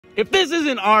If this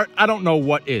isn't art, I don't know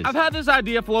what is. I've had this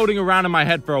idea floating around in my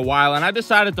head for a while, and I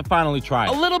decided to finally try it.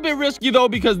 A little bit risky though,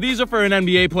 because these are for an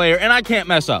NBA player, and I can't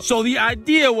mess up. So the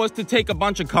idea was to take a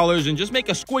bunch of colors and just make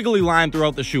a squiggly line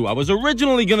throughout the shoe. I was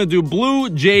originally gonna do blue,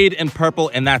 jade, and purple,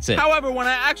 and that's it. However, when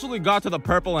I actually got to the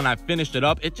purple and I finished it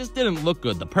up, it just didn't look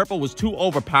good. The purple was too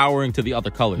overpowering to the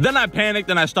other colors. Then I panicked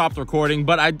and I stopped recording,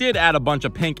 but I did add a bunch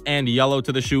of pink and yellow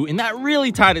to the shoe, and that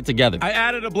really tied it together. I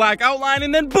added a black outline,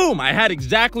 and then boom, I had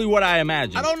exactly what I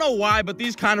imagined. I don't know why, but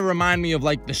these kind of remind me of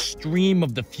like the stream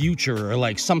of the future or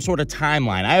like some sort of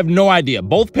timeline. I have no idea.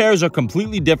 Both pairs are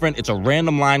completely different. It's a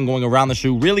random line going around the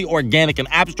shoe, really organic and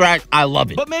abstract. I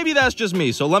love it. But maybe that's just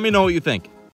me, so let me know what you think.